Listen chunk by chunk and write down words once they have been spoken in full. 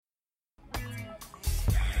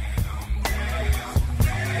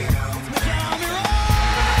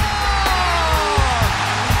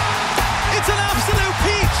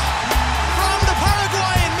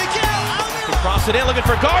Toss it in, looking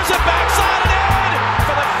for Garza, backside and in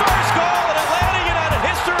for the first goal in Atlanta United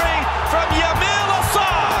history from Yamil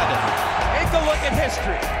Assad. Take a look at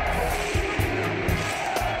history.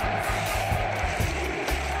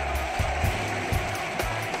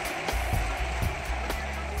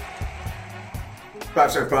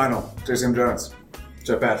 Five-star final. Jason Jones,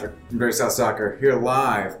 Jeff Patrick from Very South Soccer here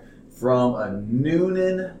live from a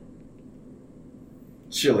Noonan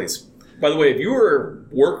Chili's. By the way, if you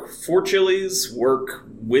work for Chili's, work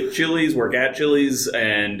with Chili's, work at Chili's,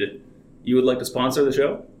 and you would like to sponsor the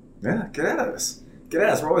show, yeah, get at us. Get at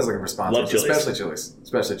us. We're always looking for sponsors, Love Chili's.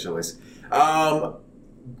 especially Chili's.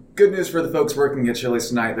 Good news for the folks working at Chili's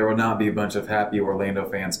tonight. There will not be a bunch of happy Orlando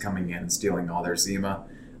fans coming in and stealing all their Zima.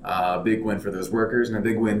 Big win for those workers and a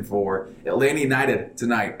big win for Atlanta United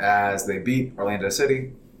tonight as they beat Orlando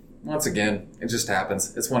City. Once again, it just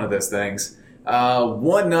happens. It's one of those things.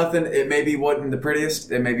 1-0. It maybe wasn't the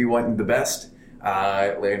prettiest. It maybe wasn't the best.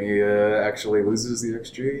 Atlanta actually loses the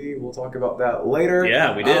XG. We'll talk about that later.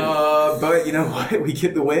 Yeah, we did. But you know what? We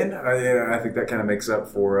get the win. I think that kind of makes up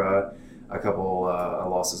for a couple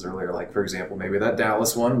losses earlier. Like, for example, maybe that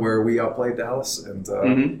Dallas one where we outplayed Dallas and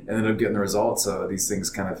ended up getting the results. These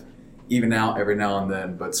things kind of even out every now and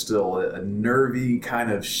then, but still a nervy,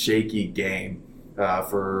 kind of shaky game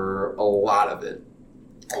for a lot of it.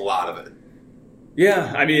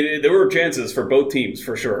 Yeah, I mean, there were chances for both teams,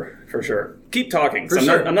 for sure. Keep talking.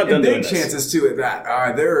 I'm not done doing this. Big chances, too, at that.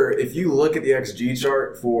 If you look at the XG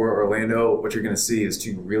chart for Orlando, what you're going to see is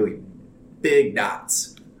two really big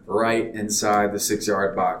dots right inside the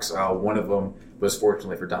 6-yard box. One of them was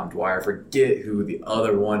fortunately for Dom Dwyer. Forget who the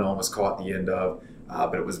other one almost caught the end of,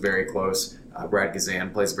 but it was very close. Brad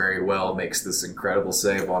Gazan plays very well, makes this incredible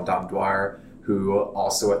save on Dom Dwyer, who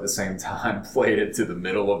also at the same time played it to the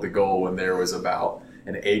middle of the goal when there was about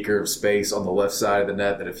an acre of space on the left side of the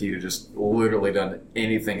net that if he had just literally done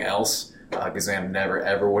anything else, Gazan never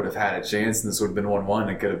ever would have had a chance, and this would have been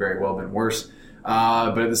 1-1. It could have very well been worse.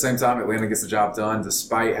 But at the same time, Atlanta gets the job done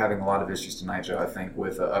despite having a lot of issues tonight, Joe, I think,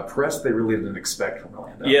 with a press they really didn't expect from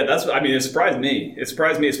Orlando. Yeah, it surprised me. It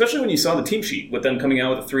surprised me, especially when you saw the team sheet with them coming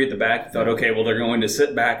out with a 3 at the back. You thought, okay, well, they're going to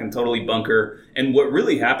sit back and totally bunker. And what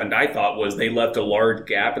really happened, I thought, was they left a large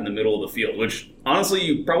gap in the middle of the field, which honestly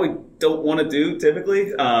you probably don't want to do typically.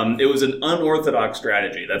 It was an unorthodox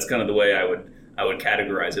strategy. That's kind of the way I would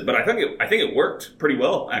categorize it. But I think it worked pretty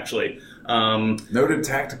well, actually. Noted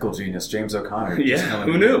tactical genius, James O'Connor. Yeah,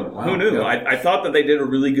 who knew? Wow. Who knew? Yeah. I thought that they did a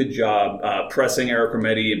really good job pressing Eric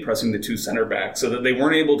Rometti and pressing the 2 center backs so that they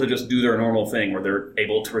weren't able to just do their normal thing where they're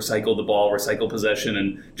able to recycle the ball, recycle possession,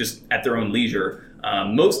 and just at their own leisure.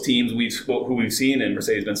 Most teams who we've seen in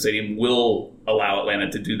Mercedes-Benz Stadium will allow Atlanta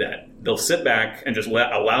to do that. They'll sit back and just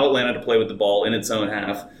allow Atlanta to play with the ball in its own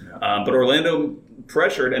half. Yeah. But Orlando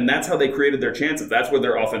pressured, and that's how they created their chances. That's where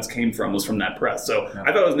their offense came from, was from that press. So yeah.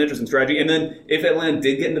 I thought it was an interesting strategy. And then if Atlanta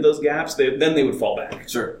did get into those gaps, then they would fall back.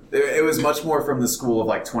 Sure. It was much more from the school of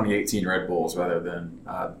like 2018 Red Bulls rather than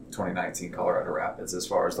 2019 Colorado Rapids as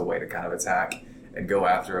far as the way to kind of attack and go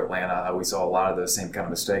after Atlanta. We saw a lot of those same kind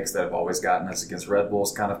of mistakes that have always gotten us against Red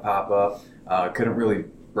Bulls kind of pop up. Couldn't really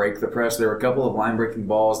break the press. There were a couple of line-breaking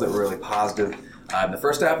balls that were really positive in the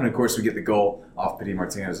first half. And, of course, we get the goal off Pity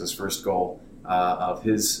Martinez's first goal of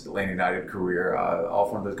his Atlanta United career,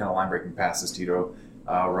 off one of those kind of line-breaking passes. Tito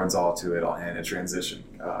runs all to it and a transition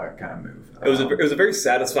kind of move. It was a very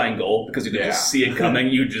satisfying goal because you could just see it coming.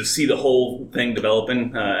 You just see the whole thing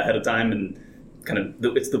developing ahead of time, and kind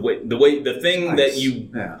of it's the thing that you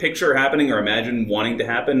picture happening or imagine wanting to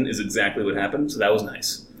happen is exactly what happened. So that was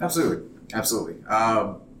nice. Absolutely.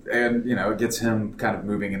 And it gets him kind of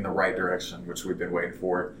moving in the right direction, which we've been waiting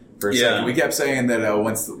for a second. We kept saying that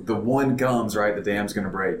once the one comes, right, the dam's going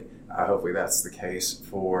to break. Hopefully that's the case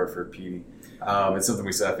for Petey. It's something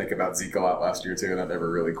we said, I think, about Zeke a lot last year, too, and that never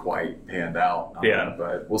really quite panned out.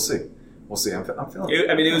 But we'll see. I'm feeling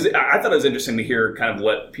it. I thought it was interesting to hear kind of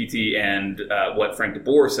what PT and what Frank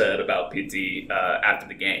DeBoer said about PT after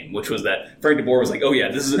the game, which was that Frank DeBoer was like, "Oh yeah,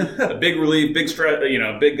 this is a big relief, big stress,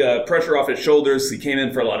 big pressure off his shoulders. He came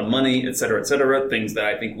in for a lot of money, et cetera, things that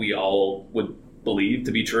I think we all would believe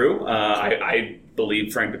to be true. I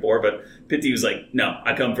believe Frank DeBoer, but Pitti was like, no,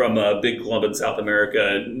 I come from a big club in South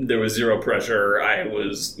America. There was zero pressure. I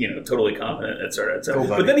was, totally confident, et cetera, et cetera.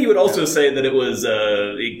 But then he would also say that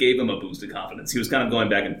it gave him a boost of confidence. He was kind of going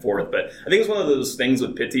back and forth. But I think it's one of those things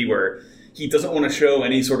with Pitti where he doesn't want to show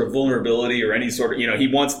any sort of vulnerability or any sort of, he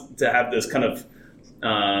wants to have this kind of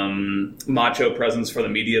macho presence for the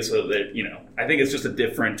media, so that I think it's just a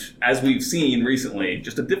different, as we've seen recently,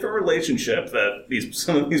 just a different relationship that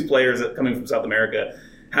some of these players that coming from South America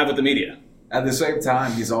have with the media. At the same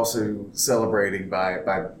time, he's also celebrating by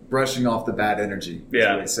brushing off the bad energy. That's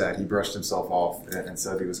what he said. He brushed himself off and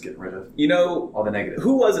said he was getting rid of all the negative.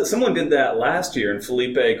 Who was it? Someone did that last year, and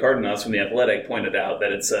Felipe Cardenas from The Athletic pointed out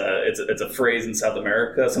that it's a phrase in South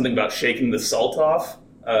America, something about shaking the salt off.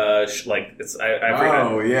 I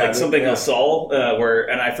forget something El Sol,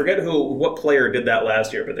 and I forget what player did that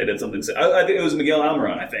last year, but they did something. I think it was Miguel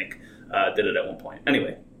Almiron. I think did it at one point.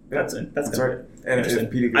 Anyway, that's right.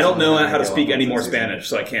 And I don't know how to speak any more Spanish,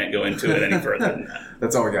 so I can't go into it any further than that.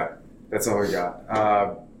 That's all we got.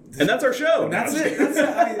 And that's our show. That's it.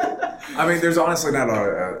 I mean, there's honestly not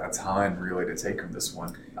a ton really to take from this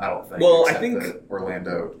one. I don't think. Well, I think that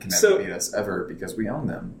Orlando can never beat us ever because we own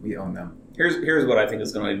them. Here's what I think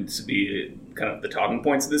is going to be kind of the talking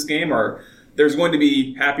points of this game. There's going to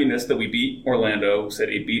be happiness that we beat Orlando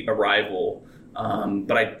City, beat a rival,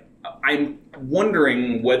 but I'm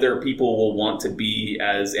wondering whether people will want to be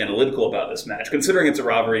as analytical about this match, considering it's a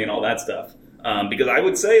rivalry and all that stuff. Because I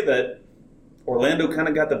would say that Orlando kind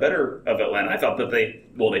of got the better of Atlanta. I thought that they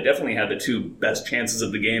definitely had the two best chances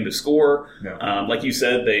of the game to score. Yeah. Like you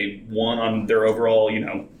said, they won on their overall,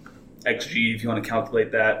 XG, if you want to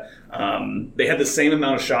calculate that. They had the same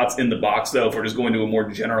amount of shots in the box, though, if we're just going to a more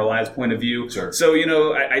generalized point of view. Sure. So,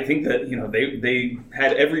 I think that, they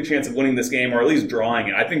had every chance of winning this game, or at least drawing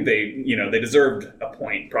it. I think they deserved a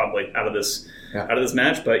point probably out of this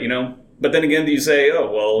match. But then again, do you say,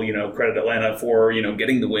 credit Atlanta for,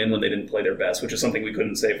 getting the win when they didn't play their best, which is something we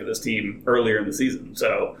couldn't say for this team earlier in the season.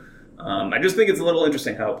 So I just think it's a little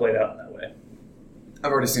interesting how it played out in that way.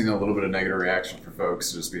 I've already seen a little bit of negative reaction from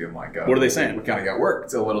folks just being like, what are they saying? We kind of got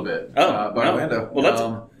worked a little bit by Orlando.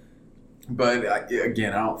 Well, but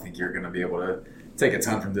again, I don't think you're going to be able to take a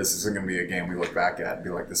ton from this. This is going to be a game we look back at and be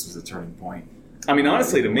like, this was a turning point. I mean,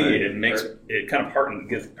 honestly, to me, it kind of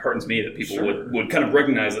heartens me that people would kind of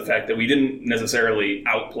recognize the fact that we didn't necessarily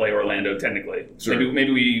outplay Orlando technically. Sure.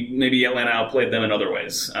 Maybe Atlanta outplayed them in other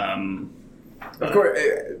ways. Of course,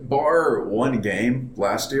 bar one game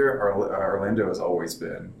last year, Orlando has always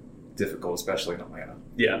been difficult, especially in Atlanta.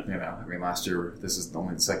 Yeah. I mean, last year, this is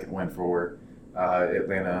only the second win for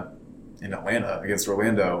Atlanta in Atlanta against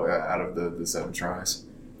Orlando out of the 7 tries.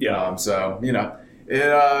 Yeah.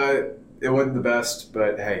 It wasn't the best,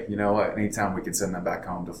 but hey, you know what? Anytime we can send them back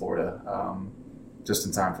home to Florida, just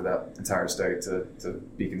in time for that entire state to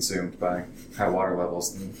be consumed by high water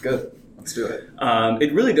levels, then good. Let's do it.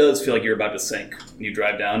 It really does feel like you're about to sink when you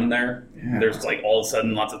drive down in there. Yeah. There's all of a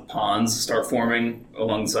sudden lots of ponds start forming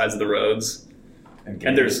along the sides of the roads.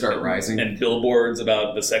 And there's start rising. And billboards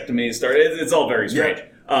about vasectomies start. It's all very strange.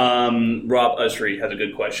 Yeah. Rob Usry has a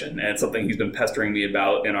good question, and it's something he's been pestering me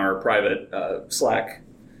about in our private Slack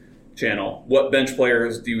channel. What bench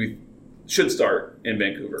players should start in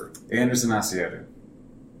Vancouver? Anderson Asiedu.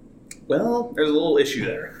 Well, there's a little issue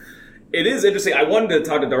there. It is interesting. I wanted to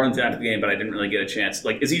talk to Darlington after the game, but I didn't really get a chance.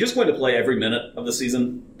 Is he just going to play every minute of the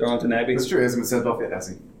season, Darlington Nagbe? That's true. He hasn't been sent off yet, has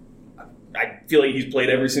he? I feel like he's played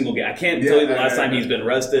every single game. I can't tell you the last time he's been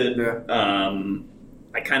rested. Yeah.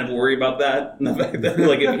 I kind of worry about that. The fact that,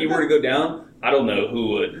 if he were to go down, I don't know who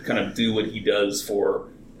would kind of do what he does for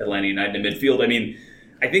Atlanta United in midfield. I mean,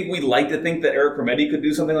 I think we'd like to think that Eric Rometti could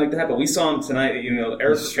do something like that, but we saw him tonight.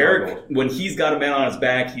 Eric, when he's got a man on his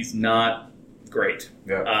back, he's not great.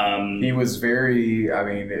 Yeah. He was very,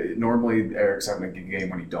 normally Eric's having a good game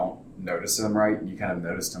when you don't notice him, right? You kind of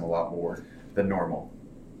noticed him a lot more than normal.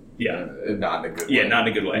 Yeah. Not in a good way. Yeah, not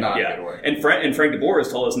in a good way. Not in a good way. And Frank DeBoer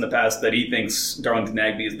has told us in the past that he thinks Darlington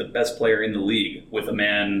Nagbe is the best player in the league with a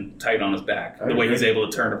man tight on his back. The way he's able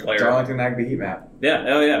to turn a player. Darlington Nagbe heat map.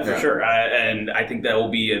 Yeah, for sure. And I think that will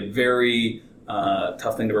be a very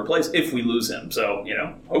tough thing to replace if we lose him. So,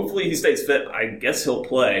 hopefully he stays fit. I guess he'll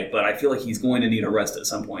play, but I feel like he's going to need a rest at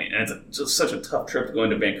some point. And it's just such a tough trip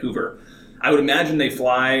going to Vancouver. I would imagine they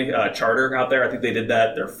fly charter out there. I think they did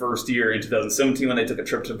that their first year in 2017 when they took a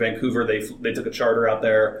trip to Vancouver. They took a charter out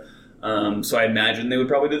there. So I imagine they would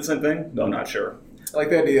probably do the same thing, though I'm not sure. I like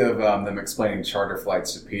the idea of them explaining charter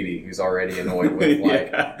flights to Petey, who's already annoyed with,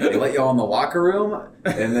 they let y'all in the locker room,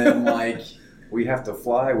 and then, we have to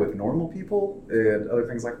fly with normal people and other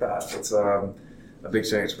things like that. It's a big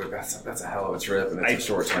change, but that's a hell of a trip, and it's a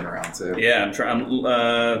short turnaround, too. Yeah,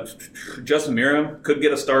 Justin Miram could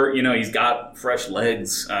get a start. He's got fresh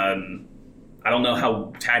legs. I don't know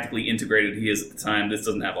how tactically integrated he is at the time. This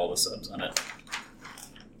doesn't have all the subs on it.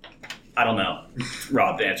 I don't know.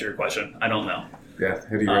 Rob, to answer your question, I don't know. Yeah,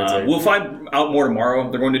 who do you rotate? We'll find out more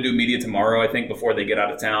tomorrow. They're going to do media tomorrow, I think, before they get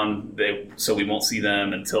out of town. So we won't see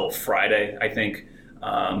them until Friday, I think.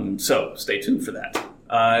 So stay tuned for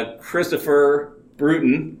that. Christopher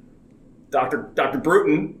Bruton, Dr.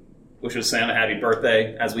 Bruton, wishes Sam a happy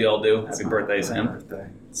birthday, as we all do. Happy birthday, Sam. Birthday.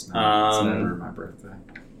 It's never my birthday.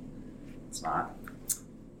 It's not.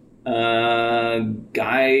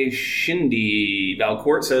 Guy Shindy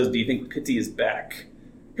Valcourt says, "Do you think Pitti is back?"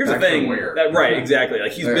 Here's Back the thing, from where? right? Exactly.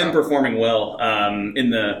 Like he's Yeah. been performing well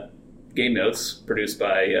in the game notes produced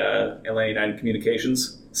by Atlanta United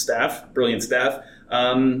Communications staff, brilliant staff.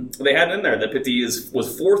 They had in there that Pitti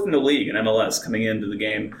was fourth in the league in MLS coming into the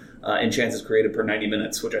game in chances created per 90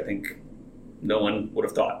 minutes, which I think no one would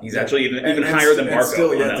have thought. He's actually even higher than Marco.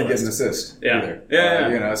 Still yet on to that get list. an assist. Yeah. Either. Yeah.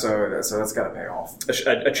 You know, so that's got to pay off.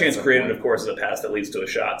 A chance created, of course, is a pass that leads to a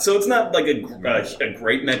shot. So it's not like a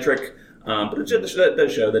great metric, but it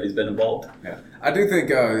does show that he's been involved. Yeah, I do think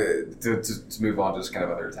to move on, just kind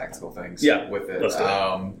of other tactical things. With it. Let's do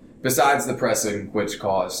it. Besides the pressing, which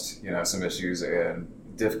caused some issues and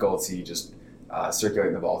difficulty just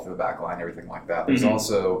circulating the ball through the back line, everything like that. There's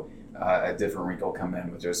also a different wrinkle come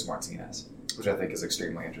in with Joseph Martinez, which I think is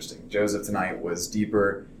extremely interesting. Joseph tonight was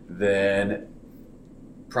deeper than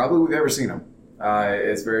probably we've ever seen him.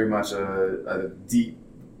 It's very much a deep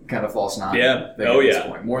kind of false nine. Yeah. Thing at this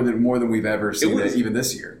point. More than we've ever seen it even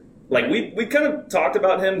this year. Like we kind of talked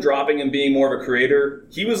about him dropping and being more of a creator.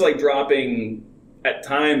 He was like dropping at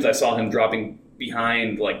times. I saw him dropping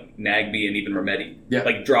behind like Nagby and even Remedi. Yeah.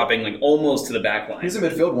 Like dropping like almost to the back line. He's in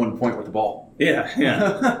midfield one point with the ball.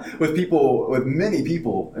 Yeah. with many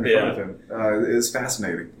people in front of him. It's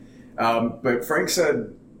fascinating. But Frank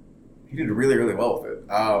said he did really, really well with it.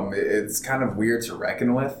 It's kind of weird to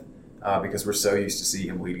reckon with because we're so used to see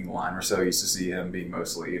him leading the line. We're so used to see him being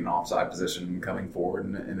mostly in an offside position, coming forward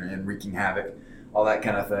and wreaking havoc, all that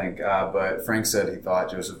kind of thing. But Frank said he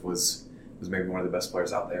thought Joseph was maybe one of the best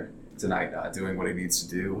players out there tonight, doing what he needs to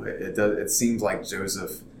do. It seems like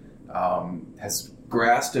Joseph has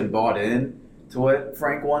grasped and bought in to what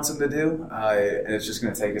Frank wants him to do, and it's just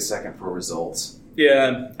going to take a second for results.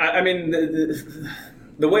 Yeah, I mean,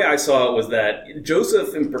 the way I saw it was that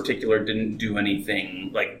Joseph in particular didn't do anything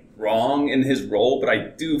like wrong in his role, but I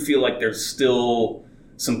do feel like there's still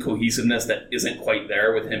some cohesiveness that isn't quite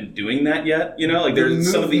there with him doing that yet. Like there's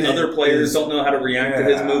some of the other players don't know how to react to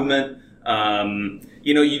his movement.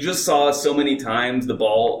 You just saw so many times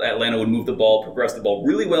Atlanta would move the ball, progress the ball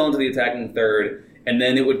really well into the attacking third, and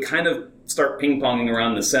then it would kind of start ping-ponging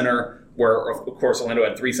around the center, where, of course, Orlando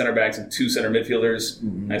had 3 center backs and 2 center midfielders.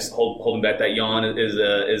 Mm-hmm. Nice holding back that yawn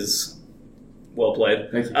is well played.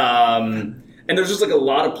 And there's just like a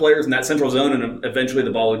lot of players in that central zone, and eventually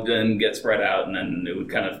the ball would then get spread out, and then it would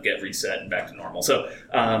kind of get reset and back to normal. So,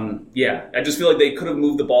 I just feel like they could have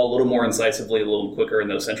moved the ball a little more incisively, a little quicker in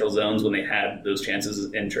those central zones when they had those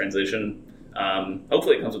chances in transition.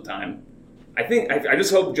 Hopefully it comes with time. I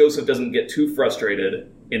just hope Joseph doesn't get too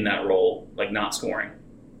frustrated in that role, like not scoring.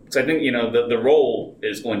 So I think, the role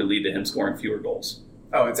is going to lead to him scoring fewer goals.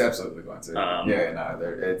 Oh, it's absolutely going to.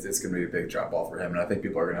 It's going to be a big drop off for him, and I think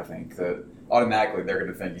people are going to think that automatically they're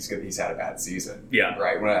going to think he's had a bad season. Yeah.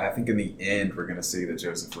 Right? When I think in the end we're going to see that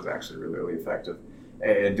Joseph was actually really, really effective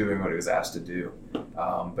in doing what he was asked to do.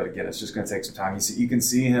 But again, it's just going to take some time. You can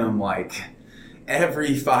see him like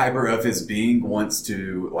every fiber of his being wants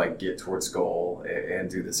to like get towards goal and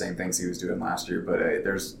do the same things he was doing last year. But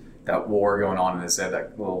there's that war going on in his head,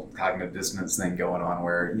 that little cognitive dissonance thing going on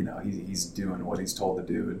where, he's doing what he's told to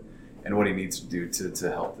do and what he needs to do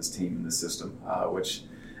to help this team and the system, which,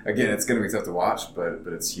 again, it's going to be tough to watch, but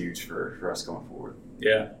it's huge for us going forward.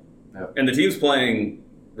 Yeah. And the team's playing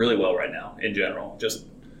really well right now in general. Just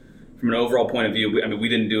from an overall point of view, we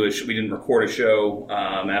didn't record a show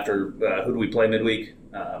after, who did we play midweek?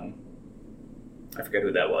 I forget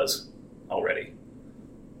who that was already.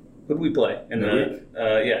 Who did we play?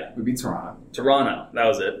 We beat Toronto. Toronto, that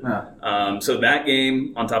was it. Yeah. So that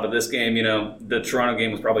game, on top of this game, the Toronto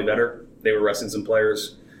game was probably better. They were resting some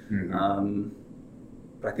players. Mm-hmm.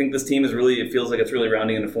 But I think this team it feels like it's really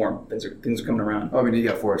rounding into form. Things are coming around. Well, you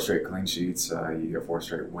got 4 straight clean sheets. You got 4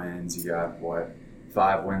 straight wins. You got,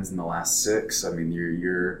 5 wins in the last 6.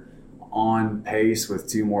 You're on pace with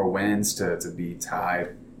 2 more wins to be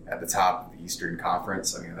tied at the top of the Eastern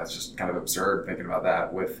Conference. That's just kind of absurd thinking about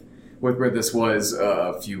that with where this was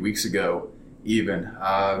a few weeks ago even.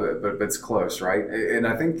 But it's close, right? And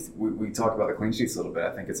I think we talk about the clean sheets a little bit.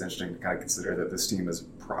 I think it's interesting to kind of consider that this team is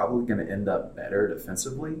probably going to end up better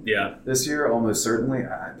defensively this year, almost certainly.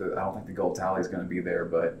 I don't think the goal tally is going to be there,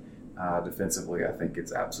 but defensively I think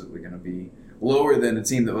it's absolutely going to be lower than a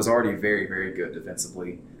team that was already very, very good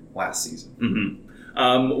defensively last season.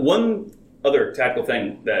 Mm-hmm. One other tactical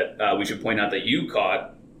thing that we should point out that you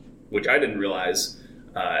caught, which I didn't realize,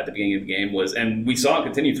 at the beginning of the game was, and we saw it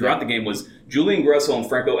continue throughout the game, was Julian Gressel and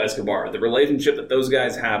Franco Escobar. The relationship that those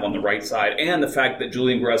guys have on the right side, and the fact that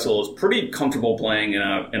Julian Gressel is pretty comfortable playing in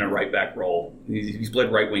a right back role. He's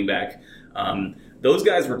played right wing back. Those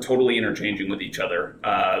guys were totally interchanging with each other.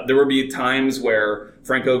 There would be times where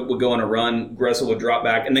Franco would go on a run, Gressel would drop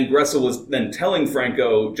back, and then Gressel was then telling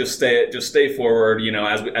Franco, just stay forward,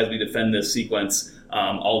 as we defend this sequence.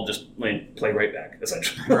 I'll just play right back,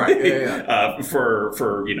 essentially. Right. Yeah. For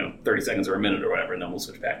 30 seconds or a minute or whatever, and then we'll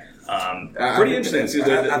switch back. Pretty interesting to see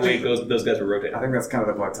the way those guys were rotating. I think that's kind of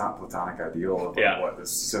the platonic ideal of what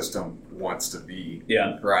this system wants to be.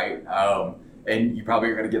 Yeah. Right. And you probably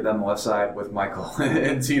are going to get that on the left side with Michael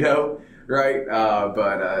and Tito, right?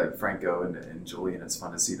 But Franco and Julian, it's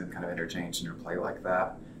fun to see them kind of interchange and play like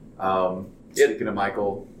that. Speaking of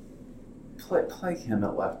Michael, play him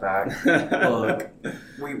at left back. Look,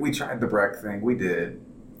 we tried the Breck thing. We did.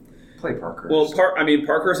 Play Parkhurst. Well,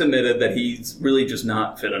 Parkhurst admitted that he's really just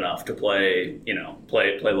not fit enough to play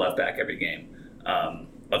left back every game.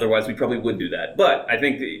 Otherwise, we probably would do that. But I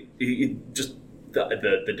think the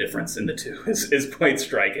difference in the two is quite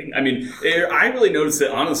striking. I mean, I really noticed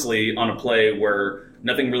it, honestly, on a play where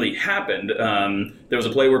nothing really happened. There was a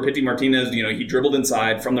play where Martinez, he dribbled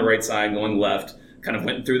inside from the right side, going left, kind of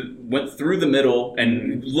went through the middle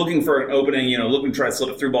and looking for an opening, looking to try to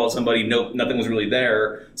slip a through ball to somebody. Nope, nothing was really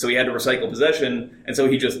there. So he had to recycle possession. And so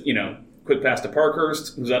he just, quick pass to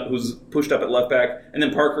Parkhurst, who's pushed up at left back, and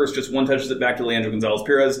then Parkhurst just one touches it back to Leandro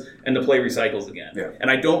Gonzalez-Perez, and the play recycles again. Yeah.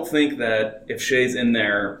 And I don't think that if Shea's in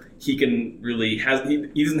there, he can really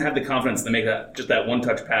he doesn't have the confidence to make that one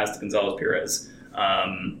touch pass to Gonzalez-Perez.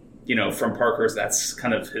 From Parkhurst, that's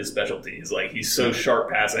kind of his specialty. He's so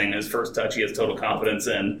sharp passing. His first touch, he has total confidence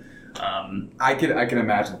in. I can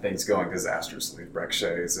imagine things going disastrously with Breck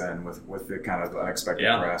Shea's and with the kind of unexpected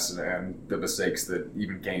press and the mistakes that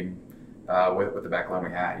even came with the back line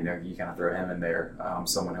we had. You kind of throw him in there,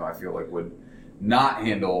 someone who I feel like would not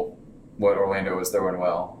handle what Orlando was throwing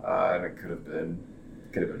well, and it could have been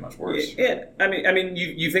much worse. Yeah, I mean,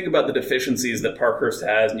 you think about the deficiencies that Parkhurst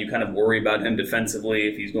has, and you kind of worry about him defensively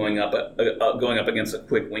if he's going up against a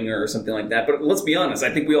quick winger or something like that. But let's be honest,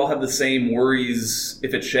 I think we all have the same worries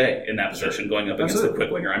if it's Shea in that position going up against a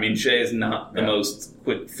quick winger. I mean, Shea is not the most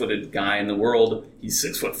quick-footed guy in the world. He's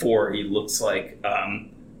 6'4". He looks like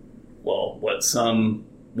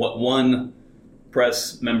what one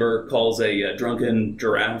press member calls a drunken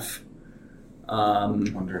giraffe.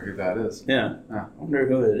 Wonder who that is. Yeah, I wonder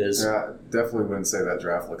who it is. Yeah, definitely wouldn't say that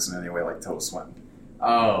giraffe looks in any way like Tilda Swinton.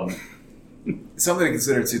 Something to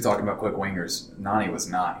consider too, talking about quick wingers. Nani was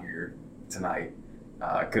not here tonight.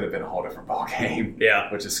 Could have been a whole different ball game.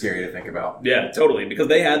 Yeah, which is scary to think about. Yeah, totally, because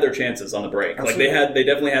they had their chances on the break. Absolutely. They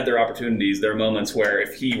definitely had their opportunities. There are moments where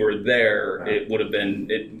if he were there, it would have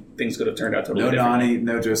been things could have turned out totally different. No Nani,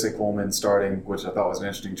 no Jose Coleman starting, which I thought was an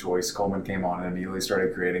interesting choice. Coleman came on and immediately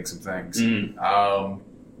started creating some things. We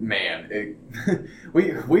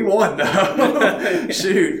won though.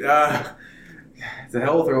 Shoot, to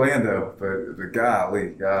hell with Orlando, but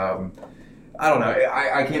golly. I don't know.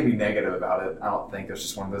 I can't be negative about it. I don't think it's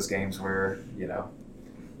just one of those games where, you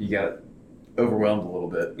got overwhelmed a little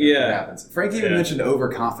bit. Yeah. It happens. Frank even mentioned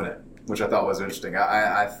overconfident, which I thought was interesting.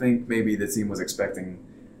 I think maybe the team was expecting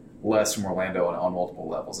less from Orlando on multiple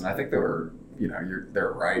levels. And I think they were,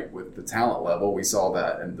 they're right with the talent level. We saw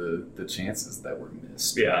that in the chances that were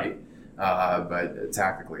missed. Yeah. Right? But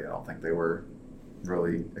tactically, I don't think they were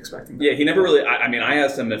really expecting that. Yeah, he never really. I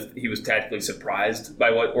asked him if he was tactically surprised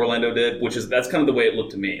by what Orlando did, that's kind of the way it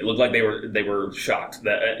looked to me. It looked like they were shocked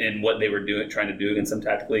that in what they were trying to do against them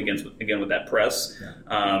tactically with that press.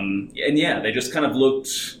 Yeah. They just kind of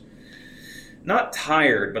looked not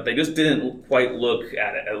tired, but they just didn't quite look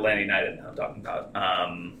at Atlanta United. I'm talking about.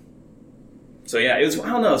 So yeah, it was. I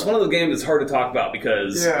don't know. It's one of those games that's hard to talk about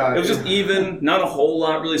because it was just even. Not a whole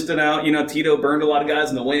lot really stood out. Tito burned a lot of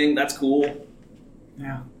guys in the wing. That's cool.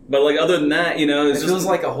 Yeah. But other than that, it feels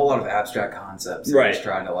like a whole lot of abstract concepts. Right. He's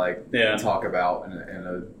trying to talk about in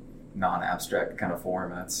a non-abstract kind of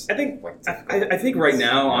form. That's I think right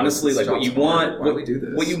now, honestly, what you want,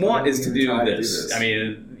 what you want is to do this. I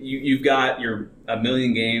mean, you've got your 1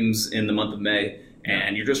 million games in the month of May,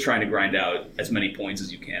 and you're just trying to grind out as many points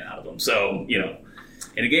as you can out of them. So in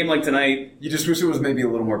a game like tonight, you just wish it was maybe a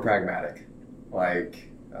little more pragmatic. It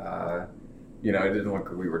didn't look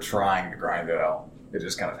like we were trying to grind it out. It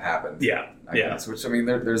just kind of happened. Yeah. Guess, which,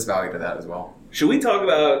 there's value to that as well. Should we talk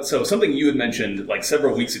about, something you had mentioned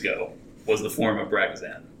several weeks ago was the form of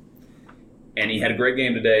Bragazan. And he had a great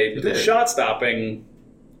game today. With his shot stopping,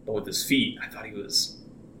 but with his feet, I thought he was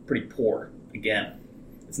pretty poor again.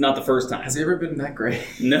 It's not the first time. Has he ever been that great?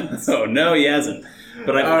 No, he hasn't.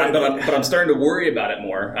 But I'm starting to worry about it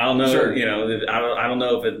more. I don't know. Sure. I don't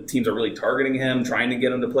know if teams are really targeting him, trying to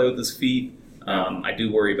get him to play with his feet. I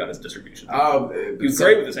do worry about his distribution. He's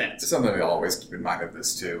great with his hands. Something we always keep in mind of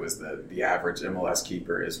this too is that the average MLS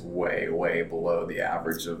keeper is way, way below the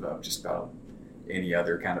average of just about any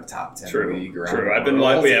other kind of top 10 league around. True.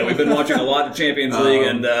 We've been watching a lot of Champions League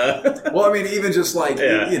and. Well, I mean, even just like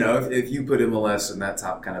if you put MLS in that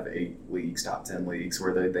top kind of 8 leagues, top 10 leagues,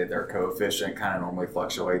 where their coefficient kind of normally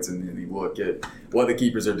fluctuates, and then you look at what the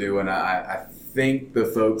keepers are doing, I think the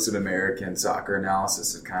folks in American soccer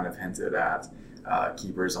analysis have kind of hinted at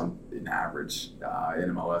keepers on average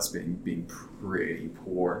in MLS being pretty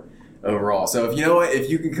poor overall. So if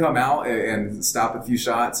you can come out and stop a few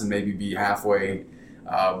shots and maybe be halfway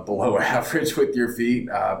below average with your feet,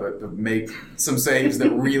 but make some saves that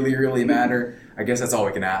really, really matter, I guess that's all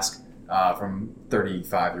we can ask from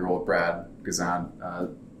 35-year-old Brad Gazan.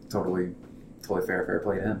 Totally fair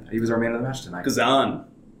play to him. He was our man of the match tonight. Gazan.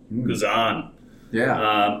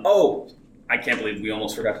 Yeah. I can't believe we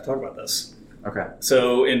almost forgot to talk about this. Okay.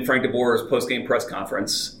 So in Frank DeBoer's post-game press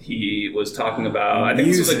conference, he was talking about, I think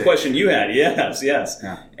this was a question you had. Yes. Yeah.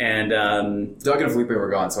 And Doug and Felipe were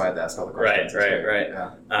gone, so I had to ask all the questions. Right.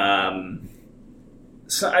 Yeah.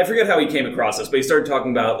 So I forget how he came across this, but he started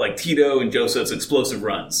talking about like Tito and Joseph's explosive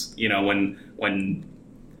runs. When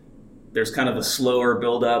there's kind of a slower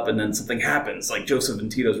build-up and then something happens, like Joseph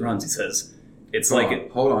and Tito's runs, he says,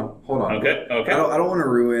 Hold on. Okay. I don't want to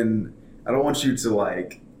ruin, I don't want you to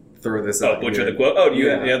like throw this out. Butcher the quote. Do you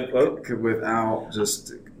have the quote? Without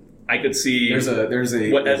just, I could see there's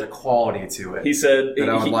a quality to it. He said that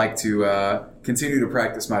I would like to continue to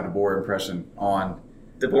practice my DeBoer impression on.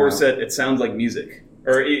 DeBoer said it sounds like music,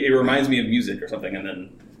 or it reminds me of music or something. And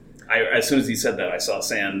then as soon as he said that, I saw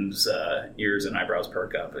Sam's ears and eyebrows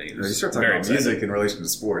perk up. And you start talking about music in relation to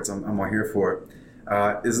sports. I'm all here for it.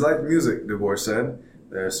 It's like music, DeBoer said.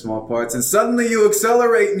 There are small parts, and suddenly you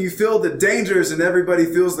accelerate and you feel the dangers, and everybody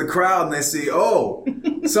feels the crowd, and they see,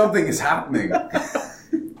 something is happening.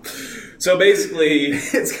 So basically,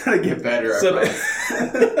 it's gonna get better.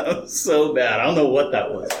 So bad. I don't know what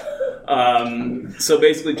that was. So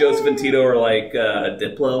basically, Joseph and Tito are like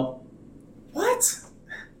Diplo. What?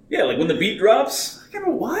 Yeah, like when the beat drops.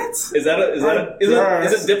 What? Is it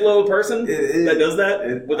Diplo a person that does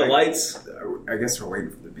that with the lights? I guess we're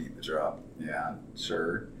waiting for the beat to drop. Yeah,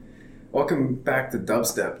 sure. Welcome back to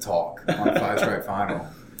Dubstep Talk on Five Stripe Final.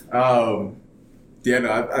 I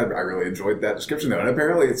really enjoyed that description, though. And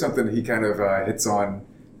apparently it's something he kind of hits on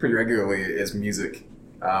pretty regularly is music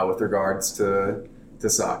with regards to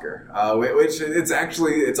soccer, which it's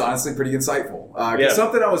honestly pretty insightful.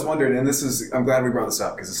 Something I was wondering, and I'm glad we brought this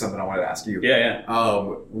up because it's something I wanted to ask you. Yeah.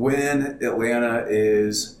 When Atlanta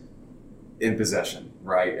is in possession,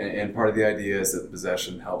 right? And part of the idea is that the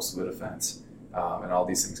possession helps the defense, and all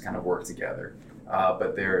these things kind of work together.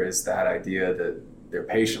 But there is that idea that they're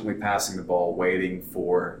patiently passing the ball, waiting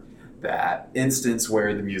for that instance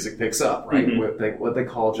where the music picks up, right? Mm-hmm. What they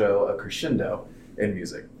call, Joe, a crescendo in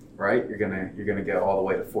music, right? You're gonna get all the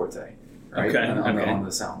way to forte, right? On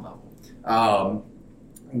the sound level.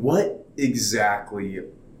 What exactly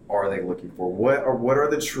are they looking for? What are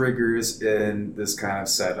the triggers in this kind of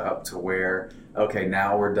setup to where, okay,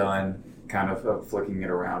 now we're done kind of flicking it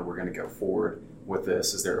around, we're going to go forward with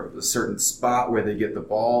this? Is there a certain spot where they get the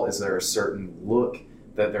ball? Is there a certain look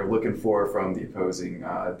that they're looking for from the opposing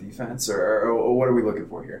defense? Or what are we looking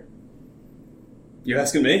for here? You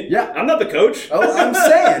asking me? Yeah. I'm not the coach. I'm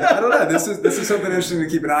saying. I don't know. This is something interesting to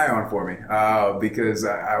keep an eye on for me because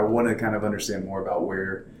I want to kind of understand more about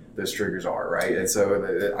where those triggers are, right? And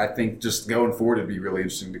so I think just going forward, it'd be really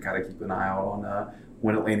interesting to kind of keep an eye out on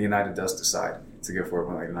when Atlanta United does decide to go forward,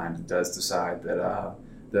 when Atlanta United does decide that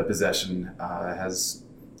the possession has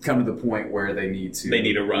come to the point where they need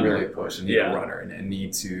a runner, really push and need a runner and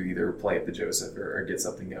need to either play at the Joseph or get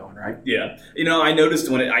something going, right? Yeah. I noticed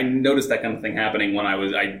that kind of thing happening when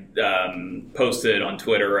I posted on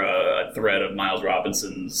Twitter a thread of Miles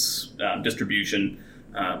Robinson's distribution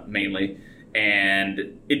mainly.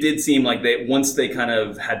 And it did seem like once they kind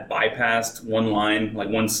of had bypassed one line, like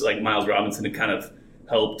once like Miles Robinson had kind of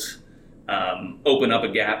helped open up a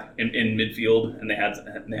gap in midfield, and they had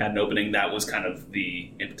an opening, that was kind of the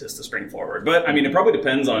impetus to spring forward. But I mean, it probably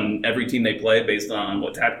depends on every team they play based on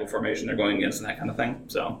what tactical formation they're going against and that kind of thing.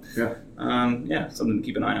 So something to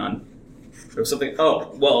keep an eye on. Or something.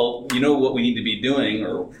 Oh, well, what we need to be doing,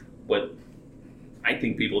 or what I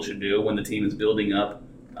think people should do when the team is building up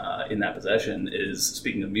in that possession is,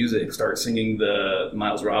 speaking of music, start singing the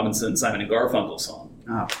Miles Robinson, Simon and Garfunkel song.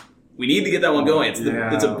 Oh. We need to get that one going.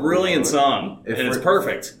 It's a brilliant song, and it's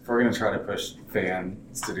perfect. If we're going to try to push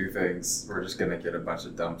fans to do things, we're just going to get a bunch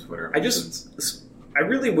of dumb Twitter mentions. I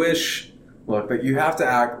really wish... Look, but you have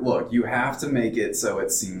to make it so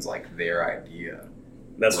it seems like their idea.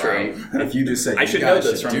 That's right? true. If you just say, I should know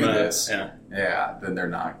this from this, then they're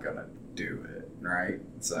not going to do it, right?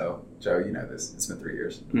 So, Joe, you know this. It's been 3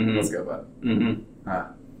 years. Mm-hmm. Let's go, bud.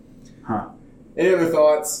 Any other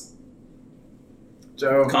thoughts?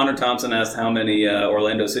 Joe? Connor Thompson asked how many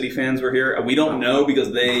Orlando City fans were here. We don't know because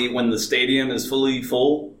when the stadium is fully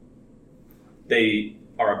full, they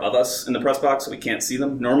are above us in the press box, so we can't see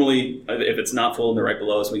them. Normally, if it's not full, they're right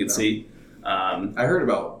below us, we can see. I heard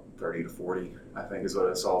about 30 to 40, I think, is what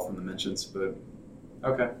I saw from the mentions. But,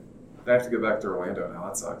 okay. They have to go back to Orlando now.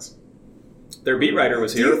 That sucks. Their beat writer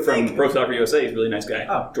was here from Pro Soccer USA. He's a really nice guy.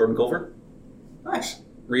 Oh. Jordan Culver. Nice.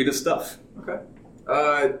 Read his stuff. Okay.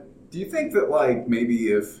 Do you think that, like,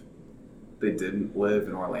 maybe if they didn't live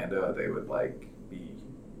in Orlando, they would, like, be,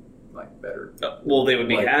 like, better? Well, they would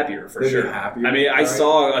be happier for sure. Be happier, I mean, right? I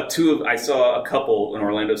saw a couple, an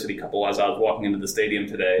Orlando City couple, as I was walking into the stadium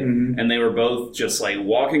today, and they were both just, like,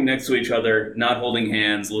 walking next to each other, not holding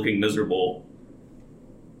hands, looking miserable.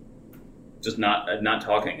 Just not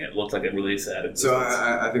talking. It looked like a really sad existence. So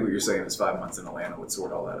I think what you're saying is 5 months in Atlanta would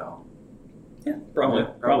sort all that out. Yeah, probably.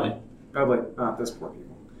 Oh, those poor people.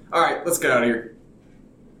 All right, let's get out of here.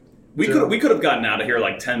 We could have gotten out of here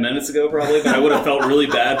like 10 minutes ago, probably, but I would have felt really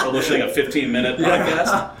bad publishing a 15-minute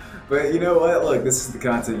podcast. But you know what? Look, this is the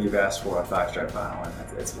content you've asked for on Five Stripe Final, and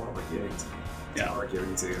that's what we're giving to you. That's what we're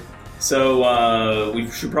giving to you. So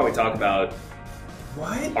we should probably talk about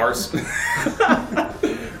what?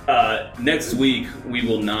 Next week, we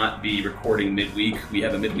will not be recording midweek. We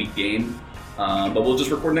have a midweek game, but we'll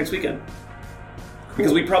just record next weekend. Cool.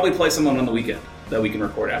 Because we probably play someone on the weekend that we can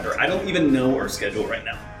record after. I don't even know our schedule right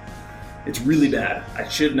now. It's really bad. I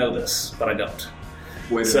should know this, but I don't.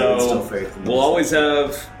 So we'll always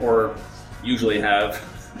have, or usually have,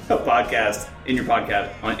 a podcast in your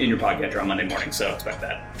podcatcher on Monday morning. So expect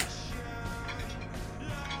that.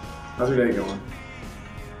 How's your day going?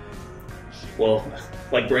 Well,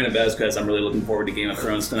 like Brandon Vasquez, I'm really looking forward to Game of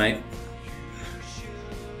Thrones tonight.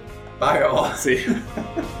 Bye, all. See you.